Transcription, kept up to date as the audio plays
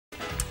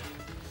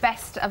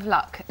best of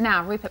luck.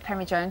 Now, Rupert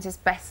Penry Jones is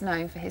best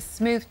known for his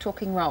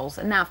smooth-talking roles,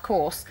 and now, of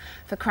course,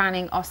 for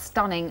crowning our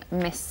stunning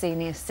Miss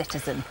Senior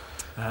Citizen.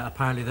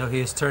 Apparently, though, he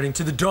is turning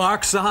to the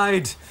dark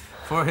side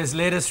for his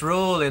latest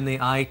role in the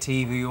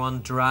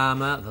ITV1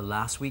 drama, The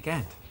Last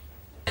Weekend.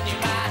 At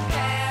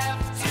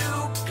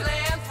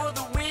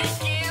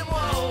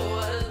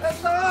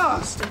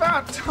last!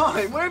 About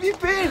time! Where have you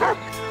been?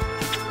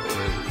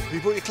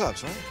 You bought your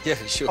clubs, right? Yeah,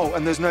 sure. Oh,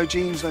 and there's no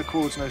jeans, no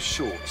cords, no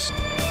shorts.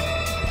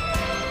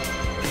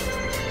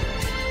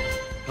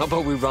 How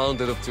about we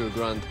round it up to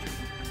 £1,000?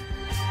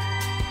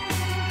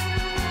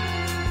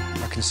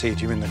 I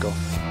concede you in the golf.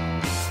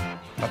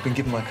 I've been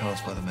given my cards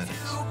by the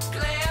medics.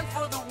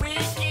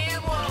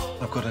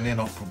 I've got an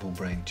inoperable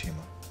brain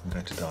tumour. I'm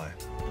going to die.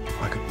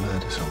 I could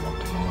murder someone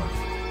tomorrow.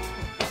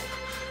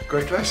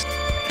 Great dress.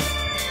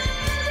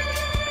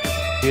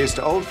 Here's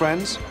to old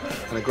friends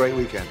and a great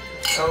weekend.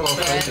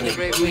 And a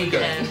great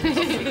weekend.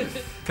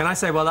 Can I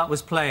say, while that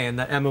was playing,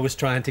 that Emma was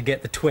trying to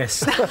get the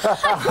twist?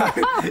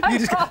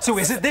 So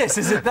is it this?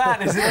 Is it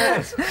that? Is it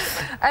this?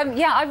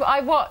 Yeah,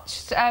 I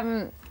watched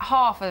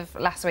half of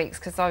last week's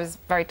because I was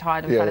very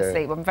tired and fell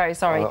asleep. I'm very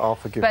sorry. I'll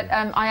forgive but you.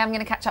 I am going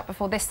to catch up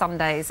before this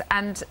Sunday's,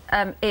 and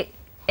it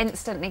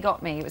instantly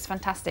got me. It was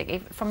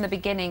fantastic. From the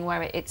beginning,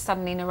 where it's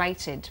suddenly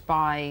narrated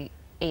by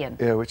Ian.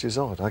 Yeah, which is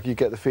odd. Like, you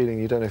get the feeling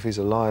you don't know if he's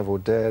alive or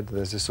dead.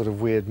 There's this sort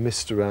of weird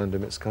mist around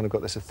him. It's kind of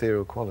got this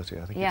ethereal quality.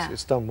 I think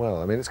it's done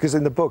well. I mean, it's because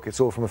in the book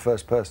it's all from a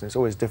first person. It's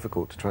always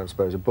difficult to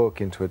transpose a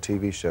book into a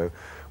TV show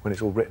when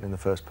it's all written in the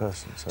first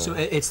person. So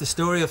it's the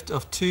story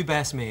of two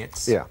best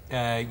mates.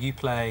 Yeah. You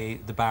play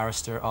the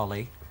barrister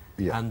Ollie.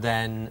 Yeah. And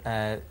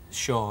then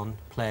Sean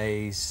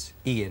plays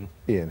Ian.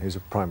 Ian, who's a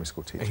primary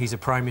school teacher. He's a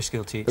primary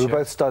school teacher. They were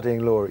both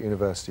studying law at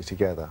university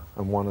together,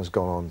 and one has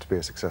gone on to be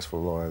a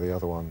successful lawyer. The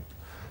other one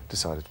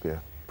decided to be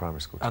a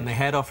primary school teacher. And they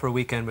head off for a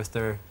weekend with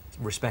their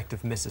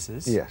respective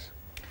missuses. Yes.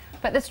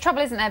 But there's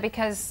trouble, isn't there?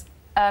 Because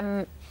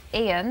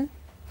Ian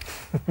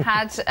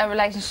had a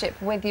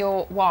relationship with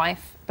your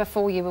wife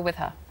before you were with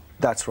her.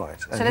 That's right.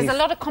 So there's a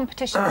lot of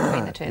competition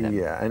between the two of them.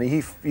 Yeah,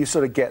 and you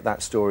sort of get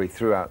that story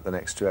throughout the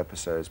next two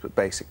episodes, but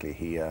basically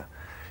he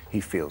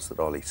feels that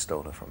Ollie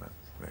stole her from him,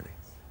 really.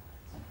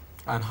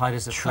 And how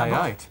does it play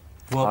out?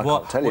 I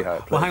can't tell you how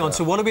it plays Well, hang on. out.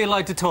 So, what are we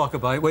allowed to talk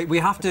about? We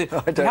have to.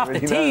 We have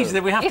to tease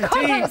that. We have you to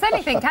can't tease. tell us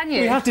anything, can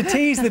you? We have to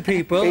tease the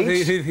people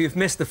who've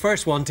missed the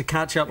first one to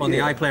catch up on the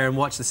iPlayer and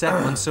watch the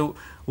second one. So,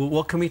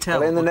 what can we tell?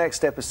 Well, in the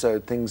next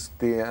episode,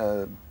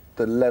 the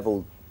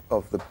level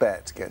of the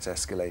bet gets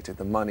escalated.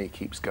 The money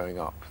keeps going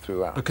up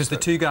throughout. Because the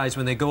two guys,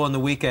 when they go on the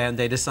weekend,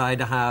 they decide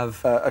to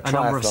have a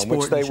number of triathlon,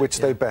 sports which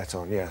they bet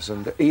on. Yes,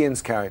 and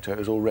Ian's character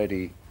is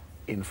already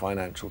in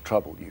financial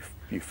trouble.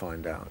 You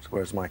find out,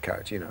 whereas my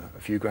character, you know,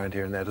 a few grand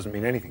here and there doesn't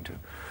mean anything to him.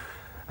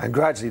 And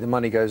gradually the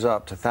money goes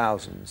up to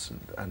thousands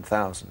and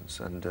thousands,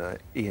 and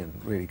Ian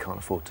really can't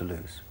afford to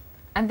lose.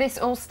 And this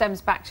all stems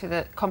back to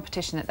the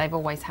competition that they've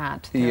always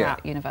had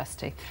throughout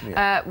university.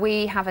 Yeah.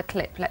 We have a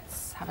clip.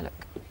 Let's have a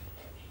look.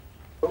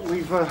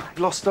 We've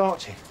lost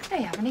Archie. No,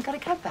 you haven't. He got a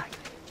cab back.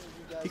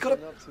 He got a...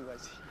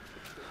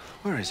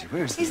 Where is he?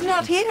 Where is he? He's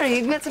not here.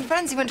 He met some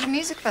friends. He went to a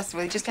music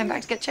festival. He just came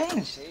back to get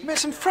changed. You met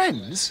some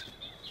friends?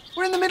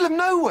 We're in the middle of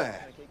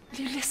nowhere. Will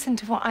you listen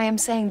to what I am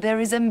saying?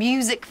 There is a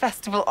music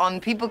festival on.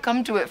 People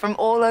come to it from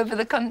all over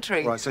the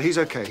country. Right, so he's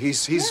OK.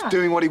 He's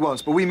doing what he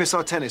wants, but we miss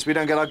our tennis. We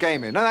don't get our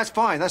game in. No, that's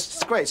fine.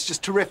 That's great. It's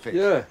just terrific.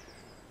 Yeah.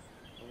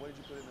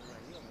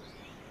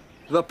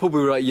 That pub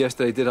we were at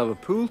yesterday did have a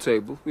pool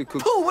table. We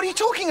could... Pool? What are you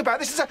talking about?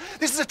 This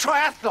is a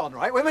triathlon,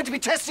 right? We're meant to be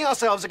testing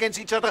ourselves against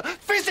each other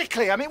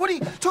physically. I mean, what are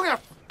you talking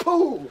about?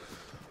 Pool?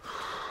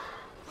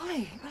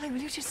 Ollie, will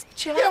you just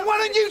chill Yeah, out? why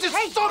don't you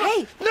just stop?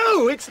 Hey!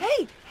 No, it's...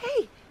 Hey!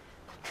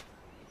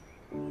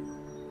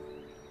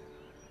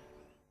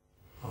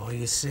 Oh,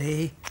 you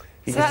see.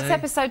 So that's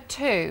episode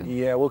 2.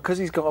 Yeah, well, because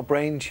he's got a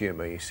brain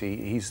tumour, you see,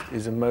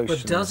 his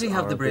emotions. But does he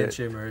have are the a brain bit-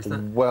 tumour? Is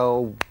that?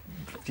 Well,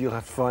 you'll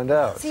have to find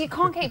out. So you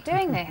can't keep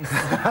doing this.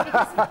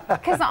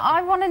 Because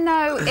I want to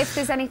know if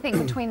there's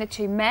anything between the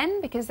two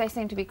men, because they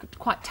seem to be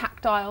quite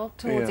tactile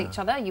towards each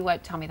other. You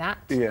won't tell me that.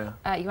 Yeah.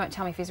 You won't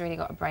tell me if he's really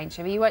got a brain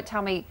tumour. You won't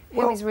tell me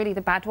who is really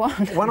the bad one.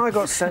 When I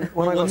got sent,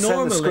 the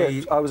normally-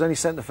 script, I was only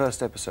sent the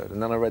first episode,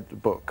 and then I read the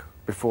book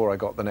before I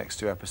got the next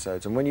two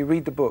episodes. And when you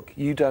read the book,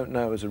 you don't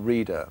know as a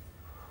reader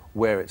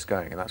where it's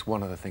going, and that's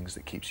one of the things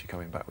that keeps you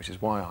coming back, which is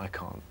why I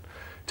can't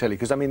tell you.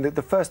 Because, I mean,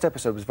 the first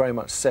episode was very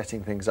much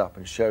setting things up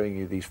and showing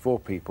you these 4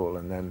 people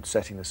and then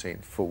setting the scene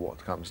for what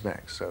comes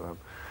next. So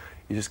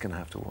you're just going to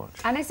have to watch.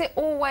 And is it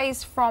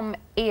always from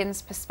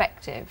Ian's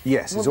perspective?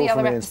 Yes, Will it's the all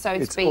other from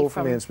episodes be all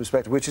from Ian's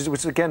perspective,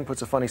 which again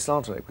puts a funny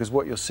slant on it, because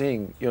what you're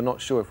seeing, you're not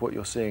sure if what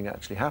you're seeing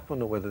actually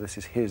happened or whether this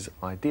is his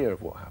idea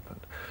of what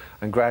happened.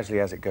 And gradually,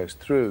 as it goes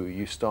through,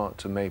 you start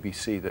to maybe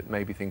see that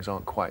maybe things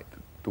aren't quite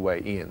the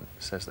way Ian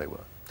says they were.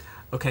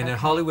 Okay, now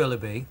Holly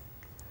Willoughby,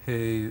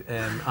 who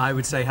I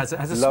would say has a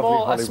Lovely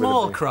small Holly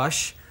Willoughby.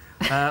 crush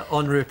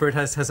on Rupert,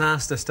 has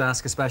asked us to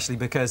ask especially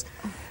because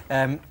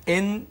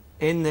in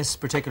this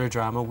particular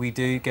drama we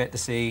do get to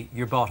see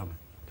your bottom.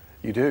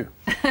 You do.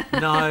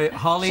 Now,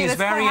 Holly She is was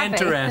very quite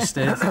happy.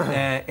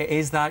 interested.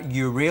 Is that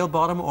your real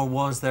bottom, or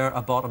was there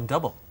a bottom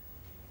double?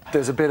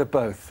 There's a bit of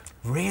both.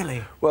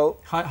 Really? Well,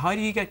 How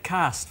do you get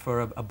cast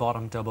for a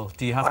bottom double?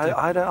 Do you have to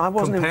I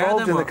wasn't compare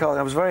involved them, in the or- casting.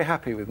 I was very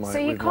happy with my... So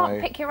you with can't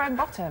my- pick your own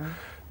bottom?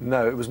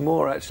 No, it was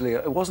more actually...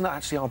 It wasn't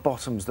actually our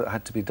bottoms that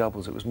had to be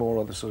doubles. It was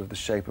more of the sort of the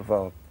shape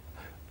of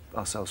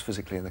ourselves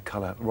physically and the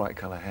colour, right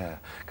colour hair.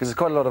 Because there's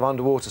quite a lot of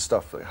underwater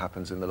stuff that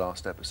happens in the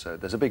last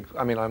episode. There's a big...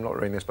 I mean, I'm not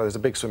reading this, but there's a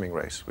big swimming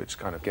race, which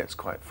kind of gets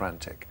quite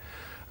frantic.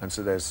 And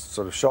so there's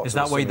sort of shots... Is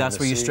that of where swimming in that's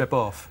the where you sea. strip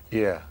off?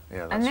 Yeah,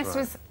 that's And this right.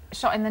 was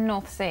shot in the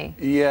North Sea?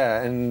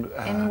 Yeah, in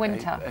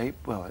winter?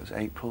 Well, it was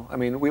April. I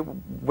mean,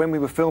 when we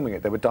were filming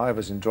it, there were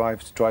divers in dry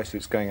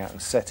suits going out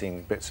and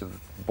setting bits of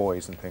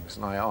buoys and things,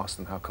 and I asked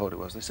them how cold it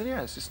was. They said,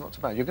 yeah, it's not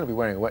too bad. You're going to be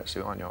wearing a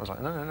wetsuit, aren't you? I was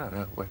like,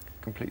 no, we're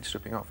completely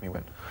stripping off. And he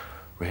went,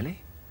 really?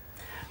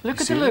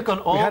 Look at see the look on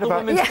all had the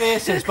about- women's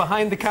faces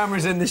behind the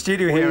cameras in the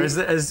studio here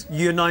as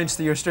you announced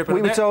that you're stripping.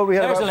 We were told we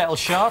had There's about- a little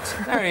shot.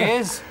 There he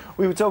is.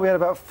 We were told we had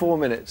about 4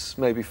 minutes,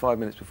 maybe 5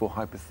 minutes before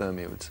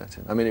hypothermia would set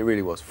in. I mean, it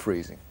really was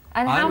freezing.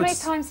 And I how would many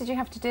s- times did you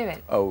have to do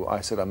it? Oh,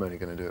 I said I'm only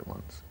going to do it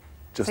once.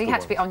 Just So you the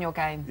had to be once. on your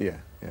game? Yeah,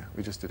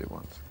 we just did it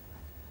once.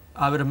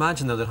 I would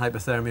imagine, though, that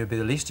hypothermia would be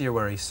the least of your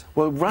worries.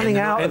 Well, running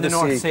out in of the the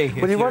North sea. Sea, if When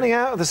you're you're- running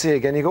out of the sea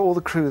again, you've got all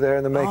the crew there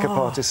and the makeup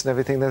artists and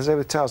everything. There's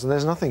over towels, and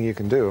there's nothing you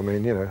can do. I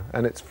mean, you know,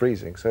 and it's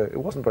freezing, so it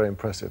wasn't very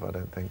impressive, I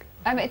don't think.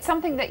 It's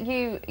something that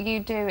you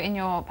do in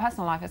your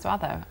personal life as well,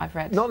 though, I've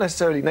read. Not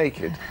necessarily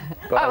naked.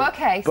 But Oh,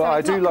 okay, so but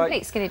it's I not do like.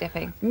 complete skinny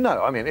dipping.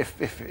 No, I mean,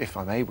 if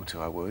I'm able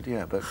to, I would.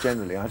 Yeah, but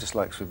generally, I just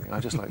like swimming.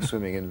 I just like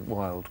swimming in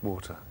wild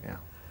water. Yeah.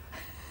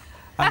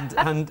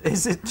 And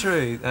is it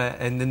true,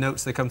 in the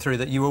notes that come through,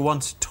 that you were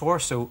once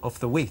torso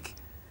of the week?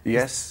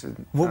 Yes.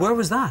 Where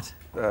was that?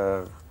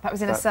 That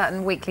was in a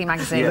certain weekly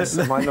magazine. Yes.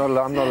 I'm not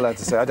allowed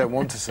to say. I don't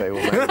want to say.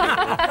 Already.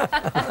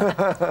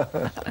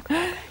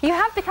 You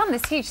have become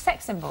this huge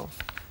sex symbol.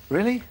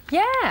 Really?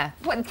 Yeah.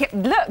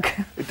 Look.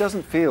 It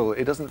doesn't feel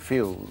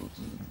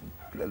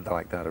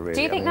like that, really.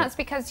 Do you I think mean, that's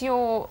because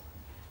you're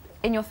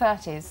in your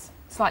 30s,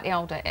 slightly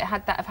older?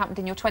 Had that have happened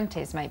in your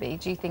 20s, maybe?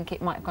 Do you think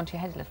it might have gone to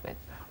your head a little bit?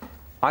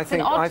 I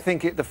an odd-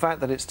 think the fact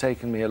that it's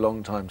taken me a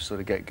long time to sort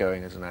of get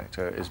going as an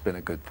actor has been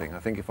a good thing. I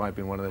think if I'd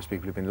been one of those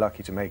people who've been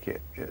lucky to make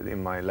it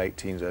in my late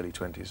teens, early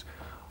 20s,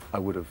 I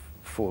would have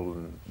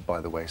fallen by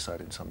the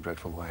wayside in some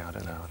dreadful way. I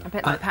don't know. A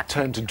bit like Patrick.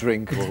 Turned to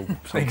drink or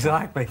something.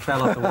 Exactly,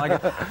 fell off the wagon.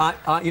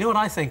 You know what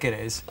I think it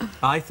is?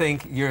 I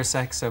think you're a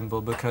sex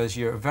symbol because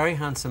you're a very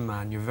handsome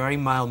man, you're very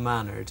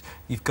mild-mannered,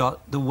 you've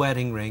got the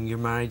wedding ring, you're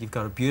married, you've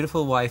got a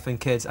beautiful wife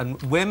and kids,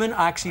 and women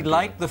actually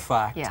like the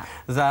fact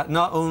that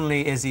not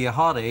only is he a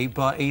hottie,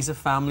 but he's a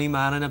family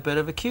man and a bit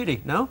of a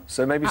cutie, no?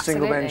 So maybe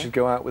single men Absolutely. should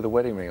go out with a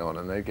wedding ring on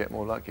and they get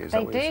more lucky. Is They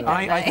that what you're do,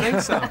 saying? don't I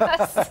think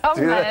so.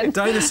 Some men.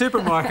 Down the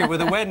supermarket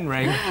with a wedding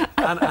ring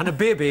and a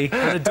baby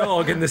and a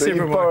dog in the That you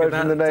supermarket. borrowed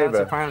from the That's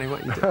neighbour. apparently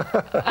what you do.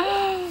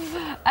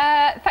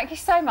 Thank you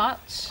so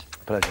much.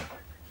 Pleasure.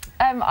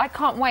 I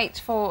can't wait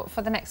for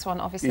the next one,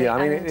 obviously. Yeah,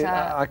 I mean, and,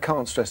 I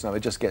can't stress enough. It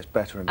just gets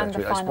better and and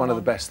better. the It's final one of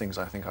the one. best things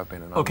I think I've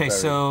been in. I'm Okay, very,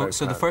 so very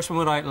the proud. first one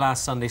went out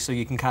last Sunday, so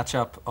you can catch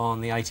up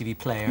on the ITV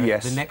player.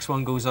 Yes. The next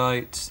one goes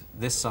out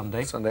this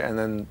Sunday. Sunday, and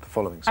then the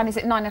following and Sunday. is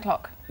it 9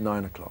 o'clock?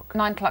 9 o'clock.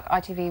 9 o'clock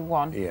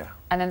ITV1. Yeah.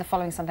 And then the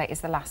following Sunday is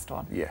the last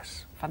one.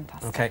 Yes.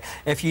 Fantastic. Okay.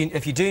 If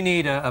you do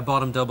need a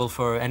bottom double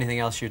for anything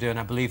else you're doing,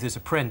 I believe there's a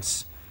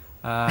prince.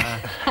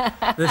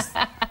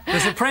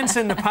 There's a prince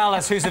in the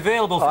palace who's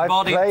available for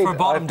bottom I've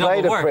played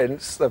double a work.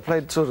 prince. I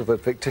played sort of a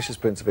fictitious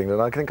Prince of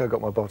England. I think I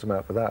got my bottom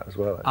out for that as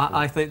well. Actually.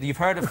 I think you've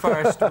heard it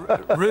first.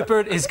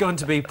 Rupert is going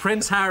to be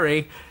Prince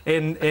Harry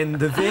in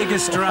the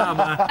Vegas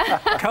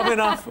drama coming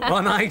up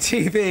on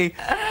ITV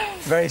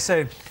very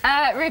soon.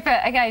 Rupert,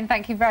 again,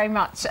 thank you very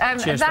much.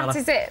 Cheers, that fella.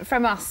 is it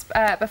from us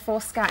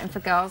before Scouting for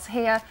Girls.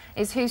 Here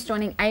is who's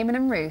joining Eamon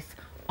and Ruth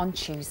on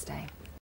Tuesday.